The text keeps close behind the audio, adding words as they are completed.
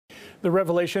The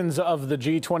revelations of the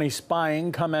G20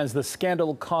 spying come as the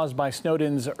scandal caused by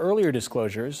Snowden's earlier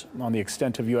disclosures on the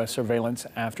extent of U.S. surveillance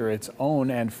after its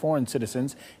own and foreign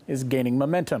citizens is gaining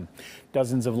momentum.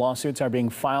 Dozens of lawsuits are being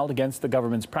filed against the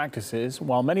government's practices,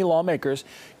 while many lawmakers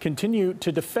continue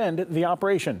to defend the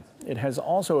operation. It has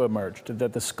also emerged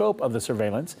that the scope of the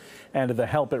surveillance and the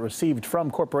help it received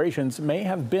from corporations may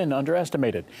have been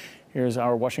underestimated. Here's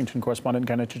our Washington correspondent,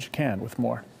 Gina Chichikan, with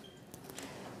more.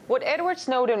 What Edward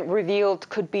Snowden revealed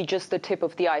could be just the tip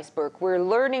of the iceberg. We're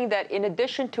learning that in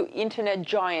addition to internet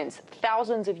giants,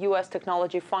 thousands of U.S.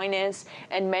 technology finance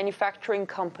and manufacturing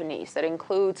companies that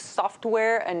includes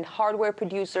software and hardware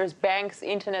producers, banks,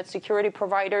 internet security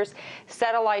providers,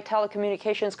 satellite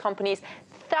telecommunications companies,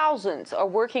 thousands are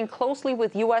working closely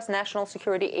with U.S. national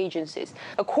security agencies.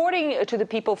 According to the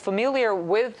people familiar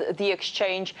with the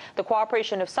exchange, the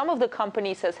cooperation of some of the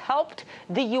companies has helped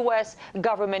the U.S.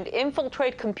 government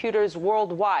infiltrate computers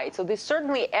worldwide. So this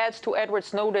certainly adds to Edward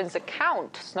Snowden's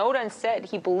account. Snowden said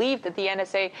he believed that the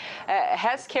NSA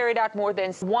has carried out more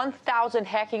than 1,000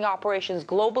 hacking operations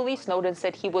globally. Snowden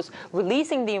said he was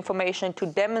releasing the information to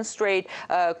demonstrate,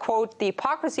 quote, the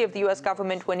hypocrisy of the U.S.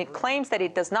 government when it claims that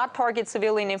it does not target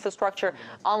civilian infrastructure,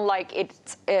 unlike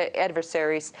its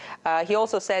adversaries. He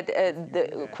also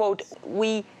said, quote,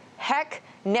 we hack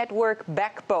network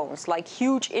backbones, like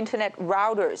huge internet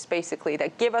routers, basically,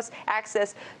 that give us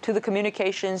access to the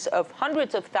communications of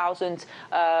hundreds of thousands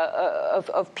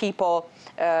of people,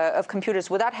 of computers,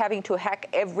 without having to hack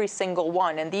every single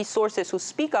one. And these sources who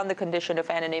speak on the condition of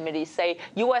anonymity say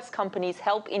U.S. companies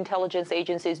help intelligence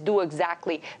agencies do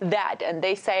exactly that. And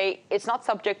they say it's not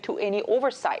subject to any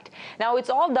oversight. Now, it's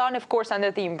all done, of course,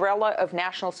 under the umbrella of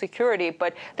national security,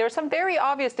 but there are some very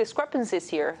obvious discrepancies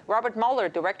here. Robert Mueller,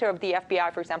 director of the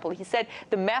FBI, for example, he said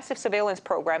the massive surveillance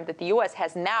program that the U.S.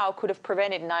 has now could have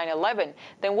prevented 9/11.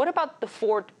 Then what about the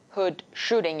Fort Hood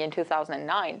shooting in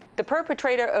 2009? The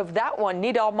perpetrator of that one,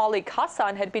 Nidal Malik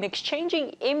Hassan, had been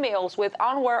exchanging emails with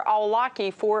Anwar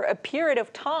al-Awlaki for a period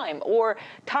of time. Or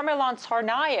Tamerlan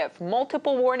Tsarnaev,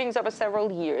 multiple warnings over several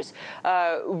years,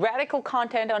 radical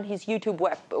content on his YouTube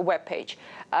webpage.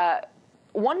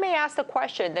 One may ask the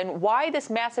question, then why this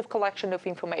massive collection of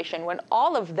information when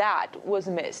all of that was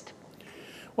missed?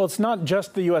 Well, it's not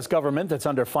just the U.S. government that's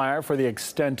under fire for the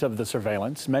extent of the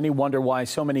surveillance. Many wonder why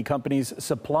so many companies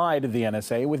supplied the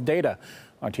NSA with data.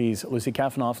 RT's Lucy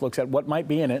Kafanoff looks at what might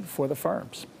be in it for the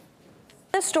firms.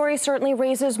 This story certainly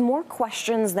raises more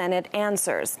questions than it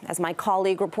answers. As my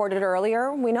colleague reported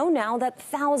earlier, we know now that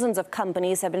thousands of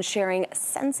companies have been sharing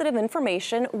sensitive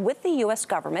information with the U.S.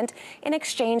 government in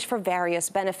exchange for various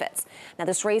benefits. Now,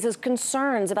 this raises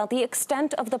concerns about the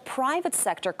extent of the private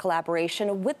sector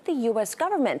collaboration with the U.S.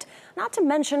 government, not to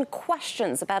mention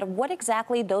questions about what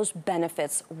exactly those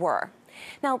benefits were.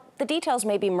 Now, the details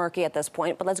may be murky at this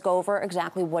point, but let's go over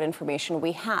exactly what information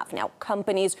we have. Now,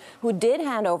 companies who did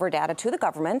hand over data to the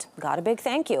government got a big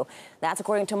thank you. That's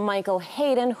according to Michael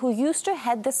Hayden, who used to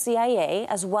head the CIA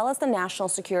as well as the National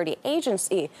Security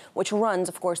Agency, which runs,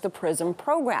 of course, the PRISM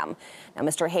program. Now,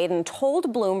 Mr. Hayden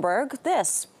told Bloomberg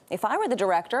this: if I were the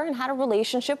director and had a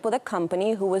relationship with a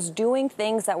company who was doing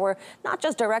things that were not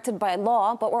just directed by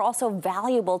law, but were also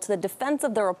valuable to the defense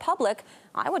of the republic,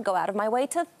 I would go out of my way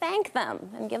to thank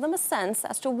them and give them a sense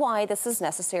as to why this is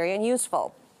necessary and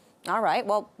useful. All right,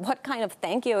 well, what kind of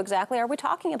thank you exactly are we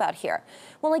talking about here?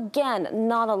 Well, again,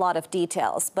 not a lot of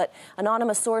details, but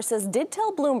anonymous sources did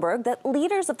tell Bloomberg that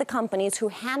leaders of the companies who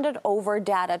handed over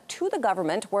data to the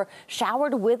government were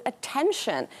showered with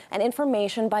attention and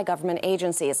information by government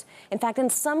agencies. In fact, in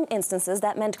some instances,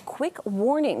 that meant quick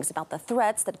warnings about the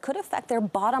threats that could affect their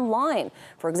bottom line.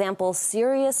 For example,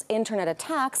 serious internet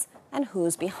attacks and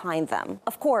who's behind them.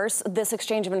 Of course, this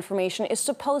exchange of information is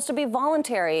supposed to be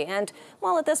voluntary, and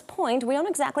well, at this point, we don't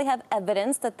exactly have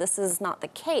evidence that this is not the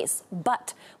case.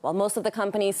 But while most of the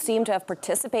companies seem to have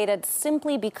participated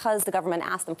simply because the government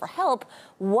asked them for help,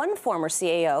 one former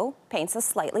CAO paints a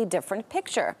slightly different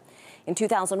picture. In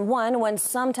 2001, when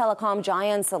some telecom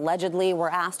giants allegedly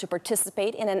were asked to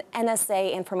participate in an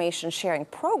NSA information sharing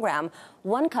program,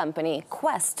 one company,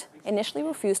 Quest, initially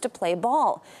refused to play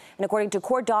ball. And according to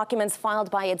court documents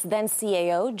filed by its then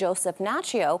CAO, Joseph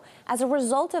Naccio, as a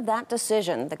result of that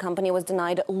decision, the company was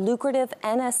denied lucrative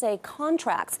NSA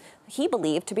contracts he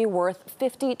believed to be worth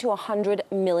 $50 to $100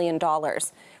 million.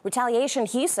 Retaliation,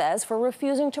 he says, for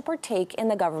refusing to partake in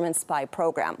the government spy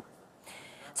program.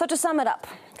 So to sum it up,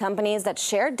 companies that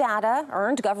shared data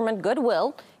earned government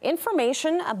goodwill,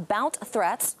 information about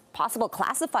threats, possible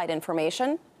classified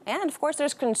information, and of course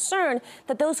there's concern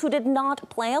that those who did not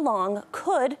play along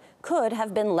could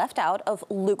have been left out of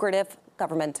lucrative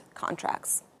government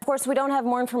contracts. Of course, we don't have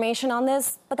more information on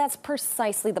this, but that's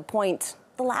precisely the point.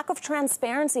 The lack of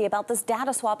transparency about this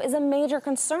data swap is a major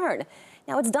concern.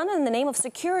 Now, it's done in the name of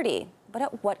security, but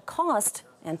at what cost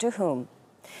and to whom?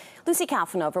 Lucy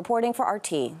Kafanov reporting for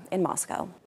RT in Moscow.